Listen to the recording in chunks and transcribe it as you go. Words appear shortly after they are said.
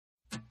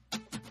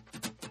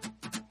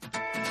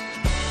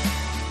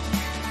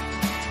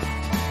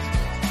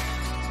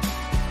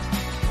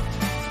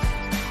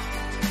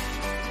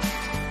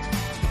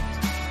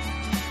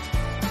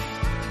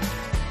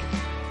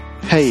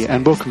Hey,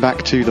 and welcome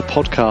back to the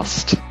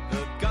podcast.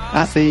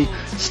 At the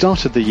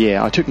start of the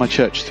year, I took my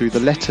church through the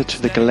letter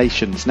to the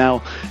Galatians.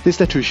 Now, this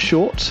letter is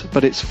short,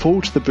 but it's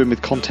full to the brim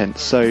with content,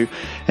 so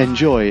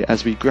enjoy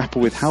as we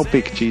grapple with how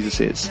big Jesus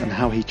is and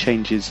how he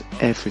changes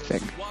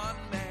everything.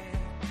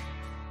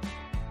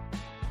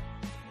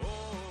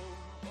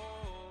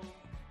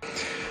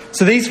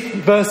 So these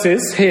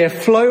verses here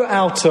flow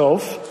out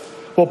of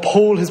what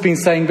Paul has been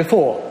saying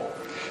before.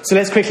 So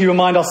let's quickly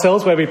remind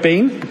ourselves where we've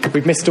been.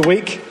 We've missed a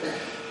week.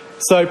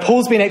 So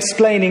Paul's been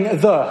explaining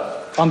the,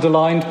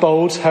 underlined,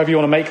 bold, however you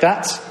want to make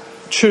that,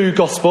 true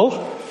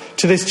gospel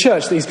to this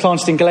church that he's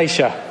planted in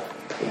Galatia.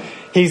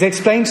 He's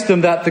explained to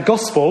them that the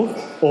gospel,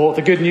 or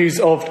the good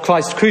news of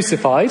Christ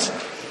crucified,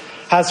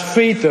 has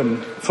freed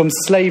them from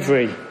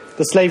slavery,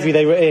 the slavery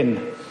they were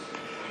in,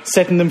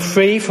 setting them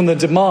free from the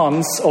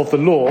demands of the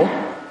law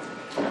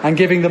and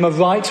giving them a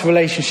right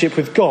relationship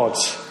with God,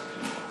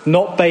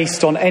 not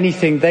based on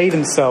anything they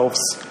themselves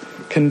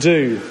can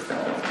do,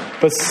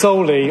 but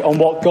solely on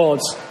what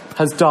God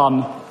has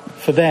done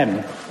for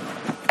them.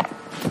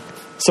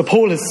 So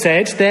Paul has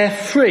said they're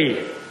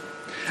free.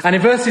 And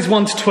in verses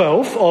 1 to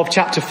 12 of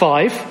chapter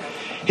 5,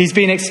 he's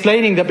been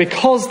explaining that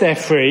because they're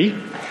free,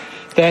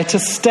 they're to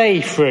stay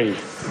free.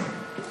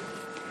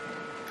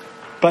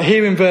 But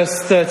here in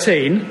verse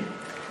 13,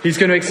 he's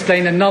going to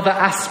explain another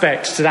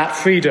aspect to that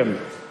freedom.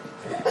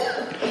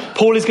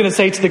 Paul is going to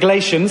say to the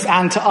Galatians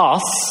and to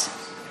us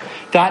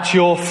that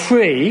you're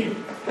free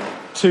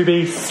to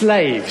be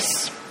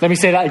slaves. Let me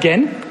say that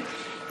again.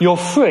 You're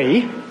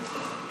free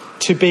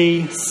to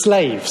be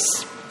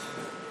slaves.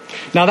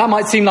 Now that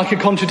might seem like a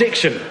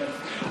contradiction,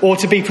 or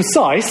to be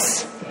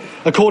precise,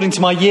 according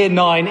to my year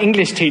 9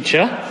 English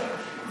teacher,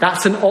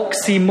 that's an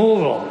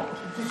oxymoron.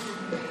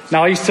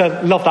 Now I used to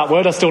love that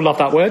word, I still love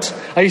that word.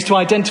 I used to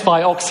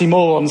identify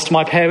oxymorons to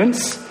my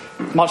parents,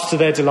 much to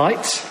their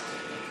delight.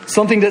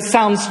 Something that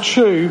sounds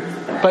true,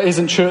 but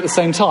isn't true at the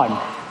same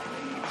time.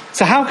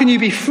 So how can you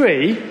be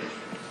free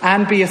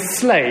and be a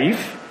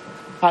slave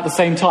at the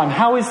same time?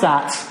 How is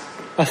that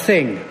a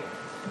thing?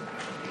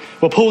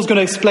 Well, Paul's going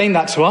to explain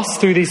that to us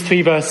through these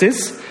 3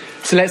 verses.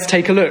 So let's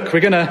take a look. We're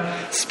going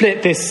to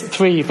split this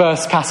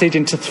 3-verse passage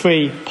into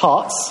 3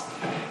 parts,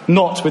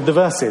 not with the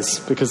verses,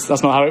 because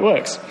that's not how it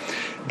works.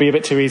 It'd be a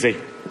bit too easy.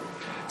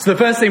 So the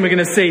first thing we're going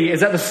to see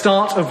is at the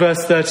start of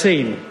verse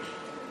 13.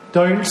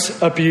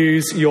 Don't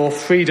abuse your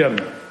freedom.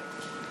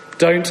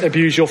 Don't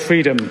abuse your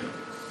freedom.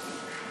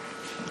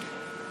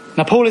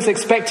 Now, Paul is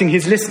expecting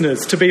his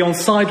listeners to be on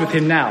side with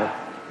him now.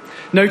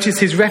 Notice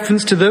his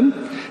reference to them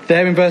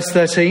there in verse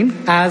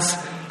 13 as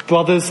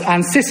brothers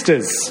and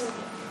sisters.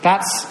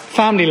 That's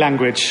family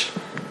language.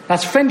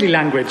 That's friendly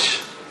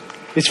language.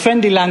 It's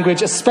friendly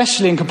language,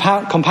 especially in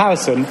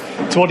comparison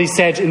to what he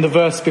said in the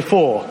verse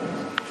before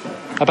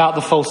about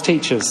the false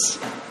teachers.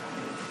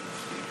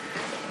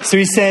 So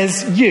he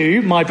says,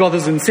 you, my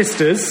brothers and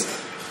sisters,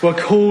 were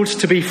called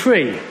to be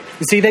free.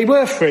 You see, they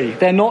were free.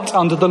 They're not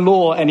under the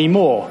law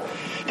anymore.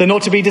 They're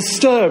not to be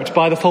disturbed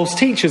by the false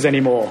teachers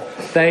anymore.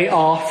 They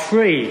are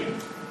free.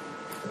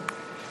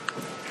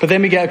 But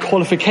then we get a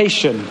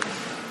qualification.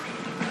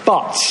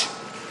 But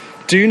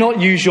do not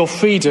use your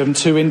freedom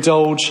to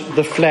indulge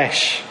the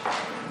flesh.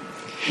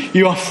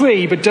 You are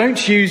free, but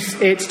don't use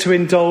it to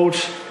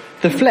indulge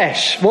the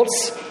flesh.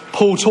 What's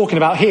Paul talking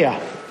about here?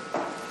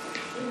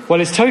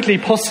 Well, it's totally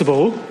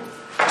possible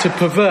to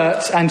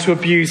pervert and to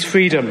abuse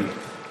freedom.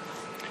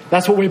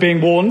 That's what we're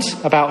being warned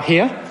about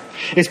here.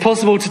 It's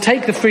possible to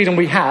take the freedom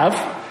we have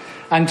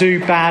and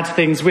do bad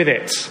things with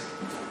it.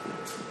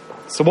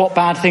 So what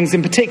bad things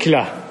in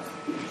particular?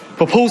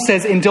 Well, Paul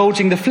says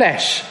indulging the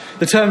flesh.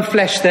 The term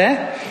flesh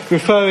there,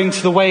 referring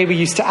to the way we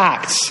used to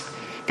act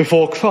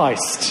before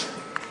Christ.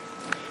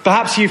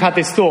 Perhaps you've had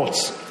this thought.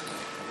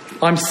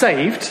 I'm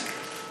saved,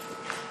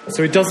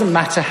 so it doesn't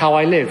matter how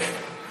I live.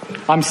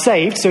 I'm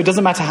saved, so it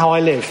doesn't matter how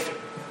I live.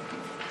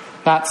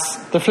 That's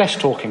the flesh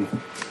talking.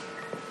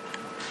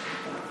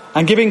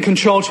 And giving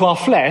control to our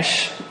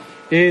flesh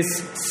is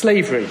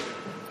slavery.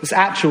 It's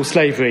actual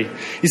slavery.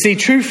 You see,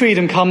 true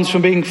freedom comes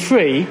from being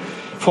free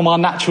from our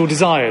natural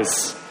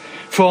desires,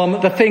 from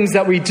the things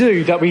that we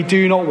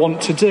do not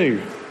want to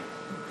do.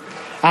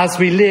 As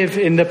we live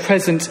in the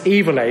present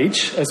evil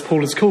age, as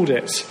Paul has called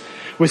it,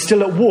 we're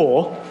still at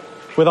war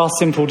with our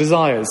sinful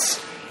desires.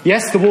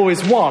 Yes, the war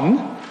is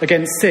won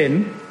against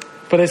sin,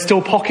 but there's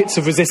still pockets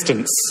of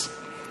resistance.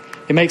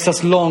 It makes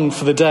us long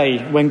for the day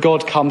when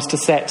God comes to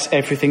set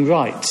everything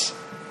right.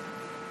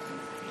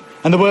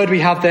 And the word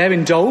we have there,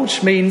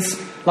 indulge, means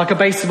like a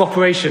base of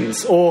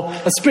operations or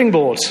a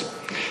springboard.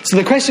 So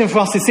the question for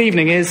us this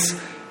evening is,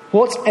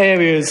 what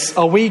areas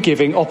are we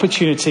giving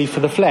opportunity for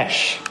the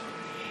flesh?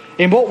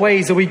 In what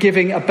ways are we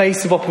giving a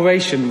base of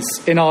operations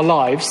in our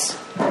lives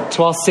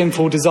to our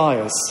sinful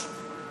desires?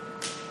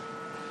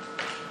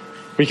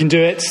 We can do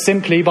it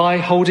simply by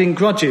holding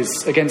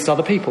grudges against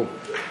other people.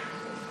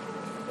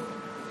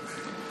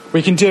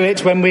 We can do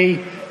it when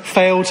we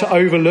fail to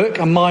overlook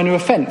a minor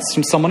offence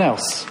from someone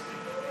else.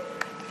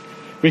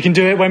 We can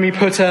do it when we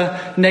put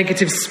a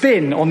negative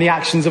spin on the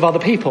actions of other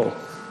people.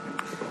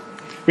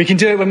 We can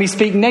do it when we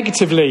speak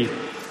negatively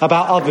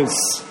about others.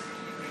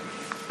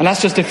 And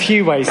that's just a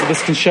few ways that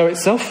this can show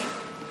itself.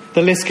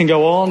 The list can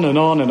go on and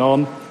on and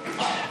on.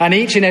 And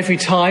each and every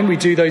time we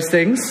do those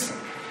things,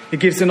 it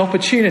gives an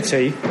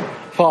opportunity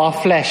for our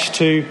flesh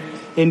to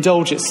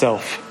indulge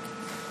itself.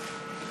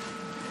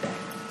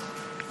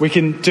 We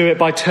can do it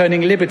by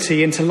turning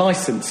liberty into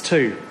license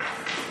too.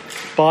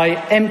 By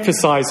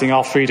emphasising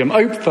our freedom,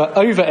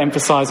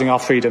 over-emphasising our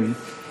freedom.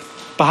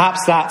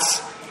 Perhaps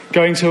that's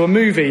going to a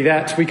movie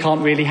that we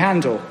can't really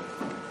handle.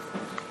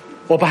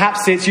 Or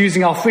perhaps it's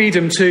using our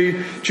freedom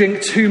to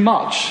drink too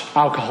much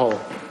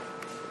alcohol.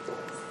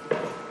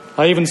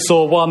 I even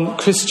saw one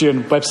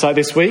Christian website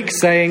this week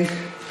saying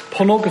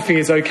pornography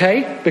is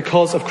okay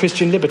because of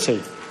Christian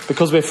liberty.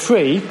 Because we're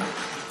free,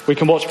 we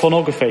can watch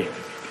pornography.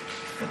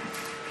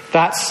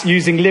 That's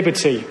using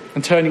liberty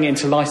and turning it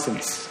into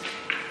license.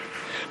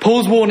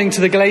 Paul's warning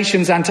to the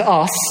Galatians and to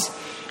us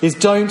is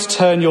don't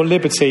turn your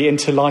liberty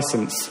into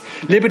license.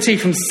 Liberty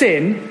from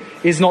sin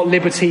is not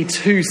liberty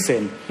to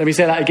sin. Let me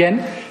say that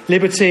again.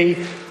 Liberty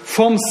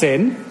from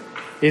sin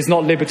is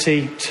not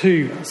liberty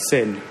to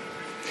sin.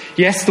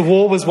 Yes, the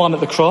war was won at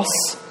the cross,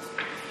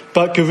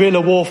 but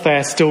guerrilla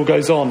warfare still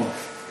goes on.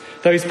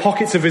 Those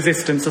pockets of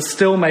resistance are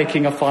still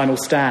making a final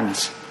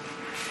stand.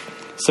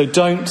 So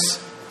don't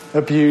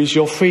abuse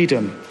your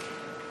freedom.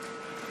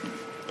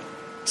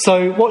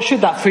 So what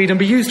should that freedom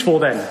be used for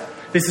then?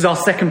 This is our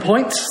second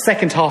point,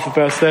 second half of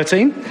verse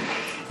 13.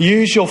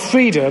 Use your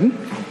freedom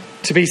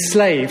to be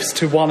slaves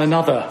to one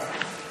another.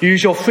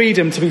 Use your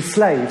freedom to be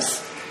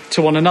slaves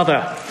to one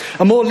another.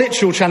 A more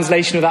literal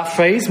translation of that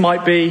phrase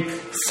might be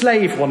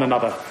slave one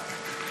another.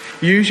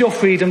 Use your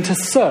freedom to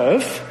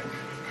serve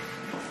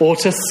or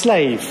to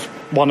slave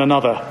one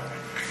another.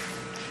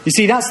 You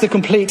see, that's the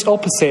complete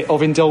opposite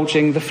of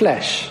indulging the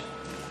flesh.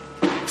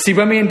 See,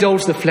 when we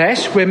indulge the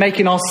flesh, we're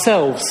making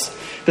ourselves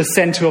the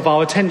centre of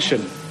our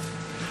attention.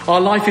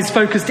 Our life is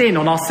focused in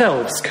on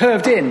ourselves,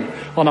 curved in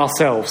on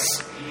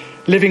ourselves,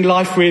 living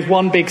life with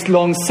one big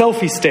long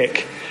selfie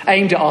stick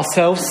aimed at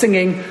ourselves,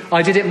 singing,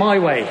 "I did it my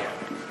way,"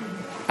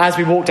 as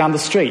we walk down the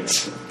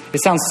street.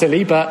 It sounds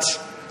silly, but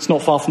it's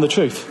not far from the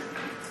truth.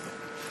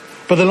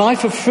 But the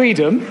life of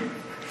freedom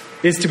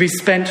is to be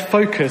spent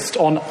focused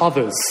on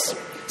others,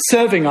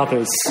 serving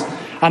others,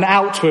 an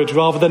outward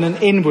rather than an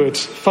inward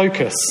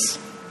focus.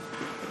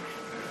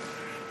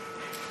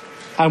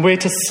 And we're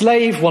to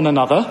slave one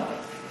another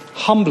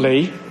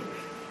humbly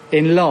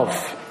in love.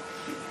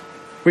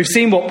 We've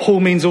seen what Paul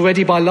means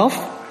already by love.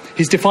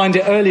 He's defined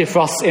it earlier for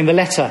us in the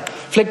letter.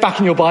 Flick back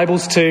in your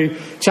Bibles to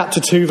chapter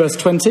 2, verse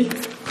 20.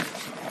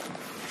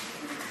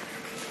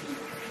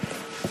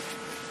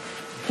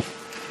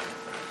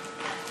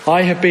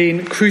 I have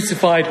been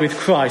crucified with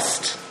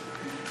Christ,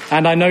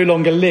 and I no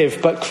longer live,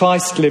 but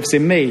Christ lives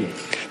in me.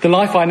 The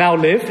life I now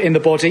live in the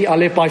body, I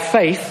live by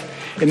faith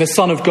in the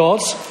Son of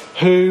God,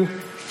 who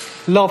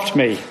loved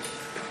me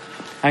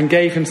and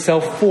gave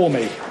himself for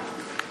me.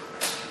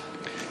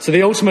 So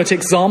the ultimate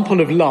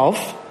example of love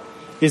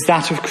is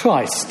that of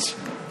Christ,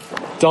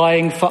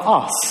 dying for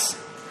us.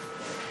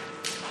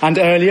 And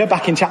earlier,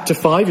 back in chapter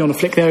 5, you want to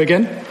flick there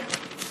again,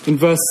 in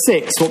verse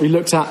 6, what we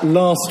looked at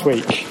last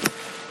week.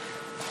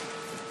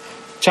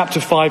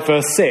 Chapter 5,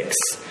 verse 6.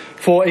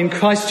 For in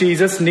Christ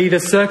Jesus, neither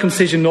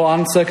circumcision nor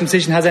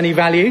uncircumcision has any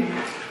value.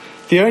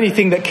 The only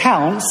thing that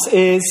counts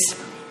is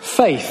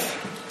faith,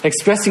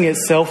 expressing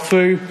itself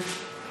through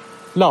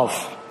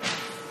love.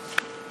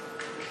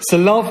 So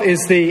love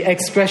is the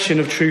expression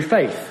of true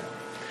faith.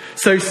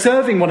 So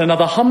serving one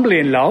another humbly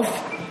in love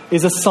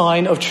is a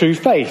sign of true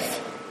faith.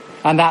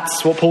 And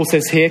that's what Paul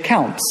says here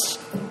counts.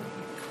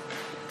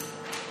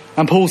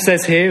 And Paul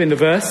says here in the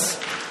verse,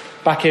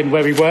 back in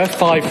where we were,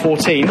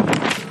 5:14,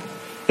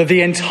 that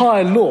the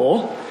entire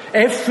law,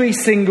 every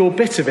single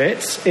bit of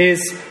it,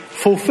 is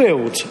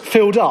fulfilled,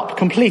 filled up,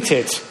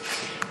 completed,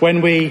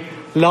 when we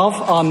love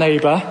our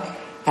neighbour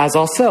as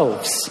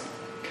ourselves.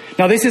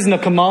 Now, this isn't a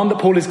command that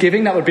Paul is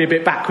giving. That would be a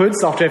bit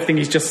backwards after everything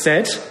he's just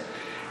said.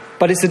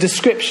 But it's a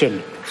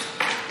description.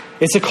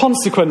 It's a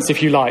consequence,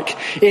 if you like.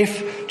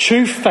 If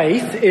true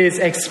faith is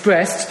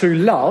expressed through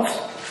love,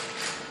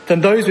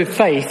 then those with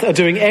faith are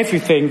doing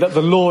everything that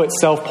the law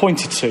itself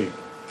pointed to.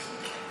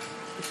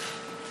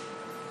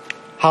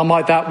 How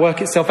might that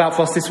work itself out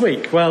for us this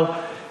week? Well,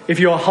 if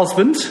you're a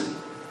husband,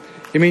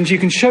 it means you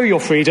can show your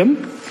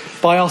freedom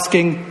by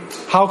asking,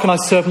 how can I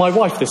serve my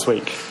wife this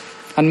week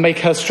and make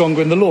her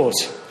stronger in the Lord?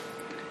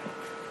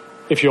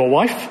 If you're a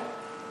wife,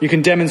 you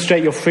can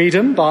demonstrate your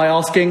freedom by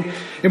asking,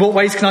 in what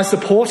ways can I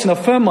support and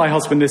affirm my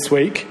husband this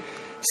week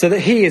so that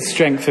he is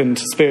strengthened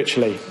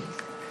spiritually?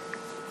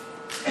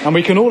 And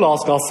we can all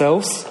ask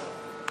ourselves,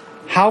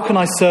 how can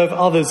I serve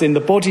others in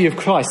the body of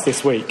Christ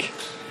this week?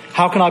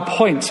 How can I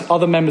point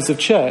other members of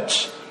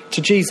church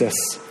to Jesus?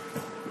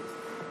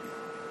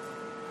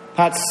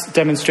 That's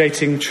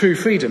demonstrating true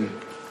freedom.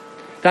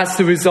 That's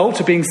the result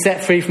of being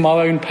set free from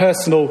our own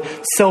personal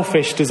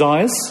selfish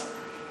desires.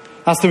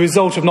 That's the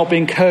result of not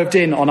being curved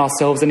in on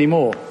ourselves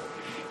anymore,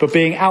 but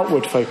being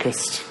outward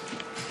focused.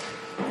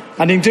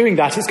 And in doing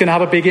that, it's going to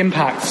have a big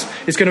impact.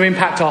 It's going to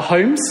impact our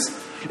homes.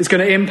 It's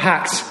going to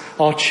impact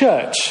our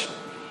church.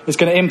 It's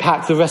going to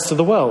impact the rest of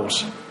the world.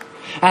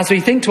 As we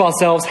think to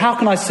ourselves, how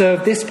can I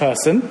serve this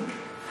person?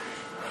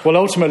 Well,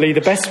 ultimately,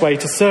 the best way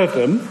to serve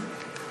them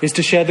is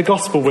to share the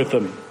gospel with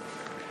them,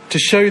 to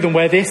show them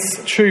where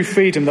this true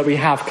freedom that we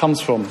have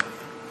comes from.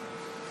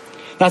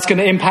 That's going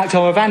to impact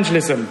our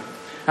evangelism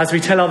as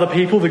we tell other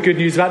people the good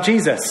news about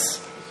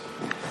Jesus.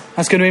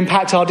 That's going to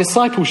impact our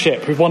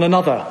discipleship with one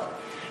another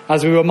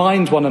as we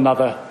remind one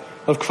another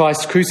of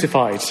Christ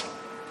crucified.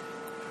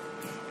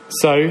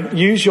 So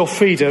use your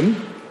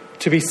freedom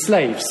to be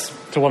slaves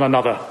to one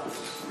another.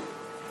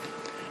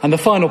 And the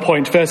final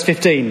point, verse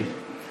 15,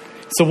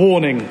 it's a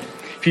warning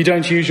if you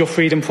don't use your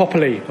freedom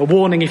properly. A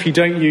warning if you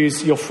don't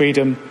use your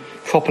freedom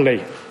properly.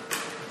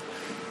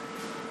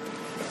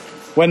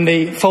 When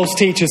the false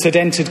teachers had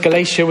entered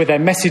Galatia with their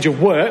message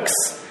of works,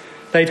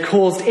 they'd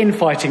caused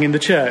infighting in the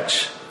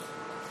church.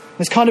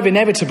 It's kind of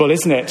inevitable,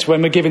 isn't it,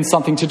 when we're given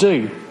something to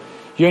do?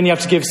 You only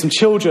have to give some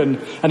children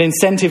an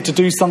incentive to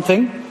do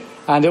something,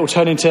 and it will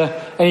turn into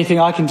anything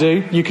I can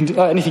do,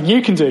 anything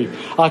you can do,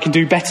 I can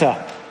do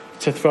better,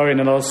 to throw in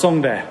another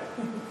song there.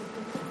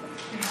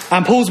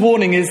 And Paul's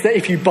warning is that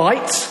if you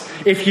bite,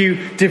 if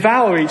you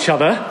devour each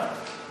other,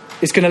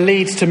 it's going to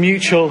lead to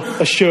mutual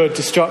assured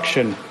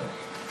destruction.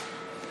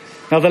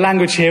 Now, the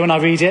language here, when I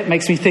read it,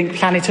 makes me think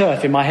planet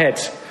Earth in my head.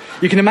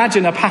 You can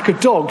imagine a pack of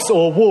dogs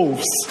or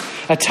wolves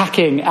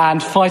attacking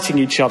and fighting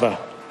each other.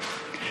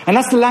 And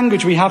that's the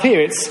language we have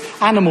here.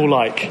 It's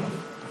animal-like.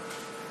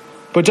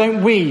 But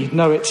don't we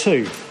know it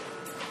too?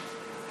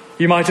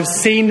 You might have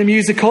seen the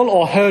musical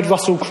or heard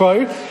Russell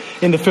Crowe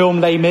in the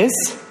film Les Mis.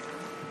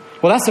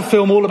 Well, that's a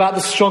film all about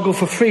the struggle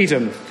for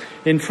freedom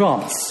in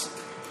France.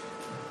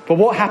 But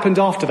what happened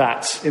after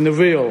that in the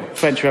real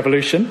French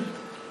Revolution?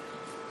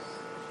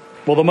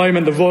 Well, the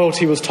moment the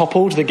royalty was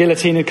toppled, the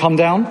guillotine had come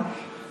down,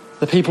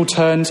 the people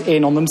turned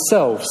in on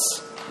themselves.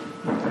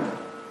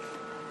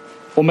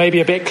 Or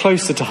maybe a bit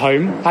closer to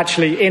home,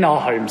 actually in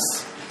our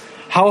homes.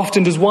 How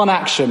often does one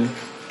action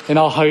in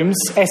our homes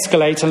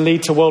escalate and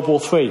lead to World War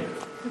III?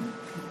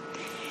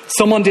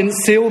 Someone didn't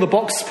seal the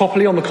box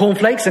properly on the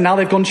cornflakes and now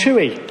they've gone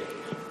chewy.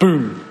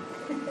 Boom.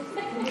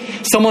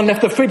 Someone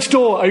left the fridge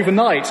door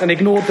overnight and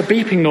ignored the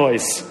beeping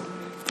noise.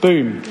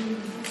 Boom.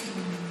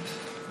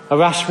 A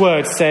rash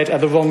word said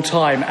at the wrong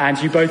time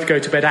and you both go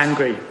to bed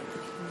angry.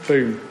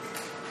 Boom.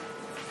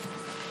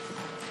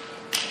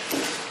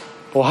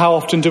 Or how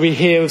often do we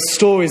hear of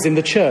stories in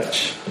the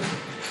church?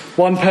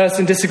 One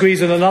person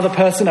disagrees with another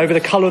person over the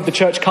colour of the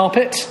church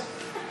carpet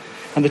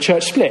and the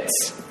church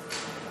splits.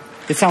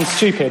 It sounds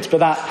stupid, but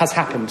that has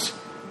happened.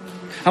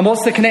 And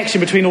what's the connection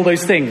between all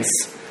those things?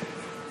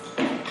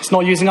 It's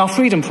not using our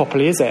freedom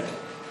properly, is it?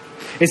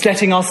 It's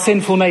letting our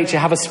sinful nature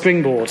have a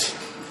springboard.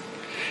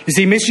 You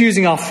see,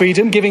 misusing our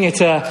freedom, giving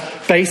it a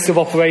base of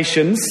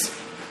operations,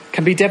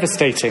 can be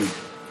devastating.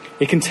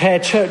 It can tear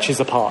churches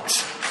apart.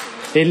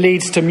 It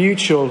leads to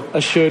mutual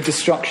assured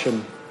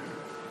destruction.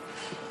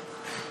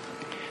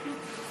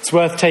 It's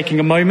worth taking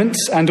a moment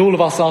and all of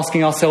us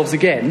asking ourselves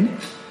again,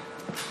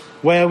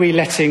 where are we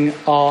letting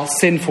our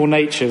sinful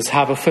natures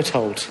have a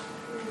foothold?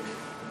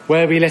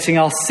 Where are we letting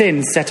our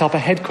sin set up a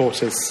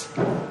headquarters?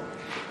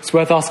 It's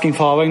worth asking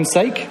for our own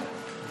sake.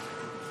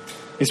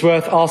 It's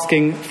worth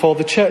asking for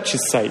the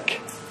church's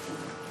sake.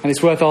 And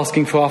it's worth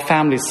asking for our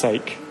family's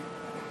sake.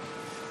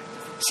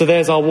 So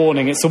there's our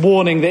warning. It's a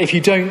warning that if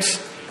you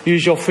don't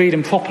use your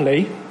freedom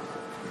properly,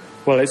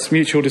 well, it's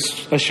mutual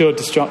assured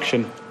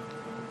destruction.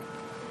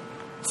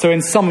 So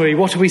in summary,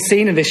 what have we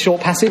seen in this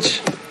short passage?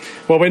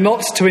 Well, we're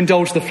not to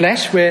indulge the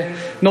flesh. We're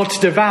not to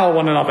devour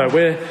one another.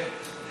 We're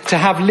to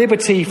have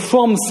liberty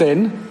from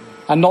sin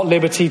and not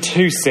liberty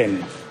to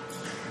sin.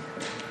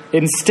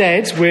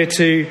 Instead, we're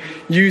to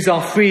use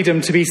our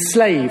freedom to be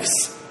slaves,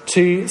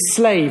 to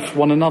slave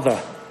one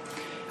another.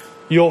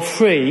 You're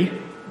free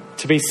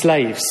to be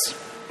slaves.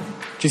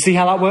 Do you see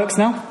how that works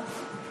now?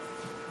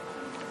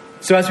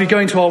 So as we go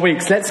into our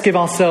weeks, let's give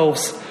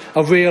ourselves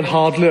a real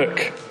hard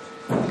look.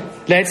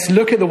 Let's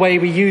look at the way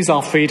we use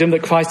our freedom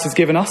that Christ has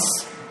given us,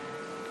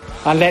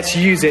 and let's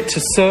use it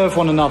to serve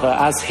one another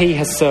as he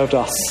has served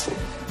us.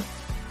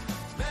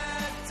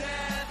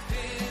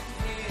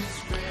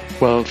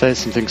 Well, there's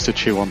some things to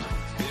chew on.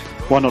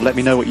 Why not let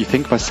me know what you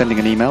think by sending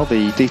an email?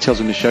 The details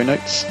in the show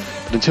notes.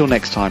 But until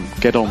next time,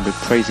 get on with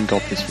praising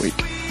God this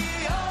week.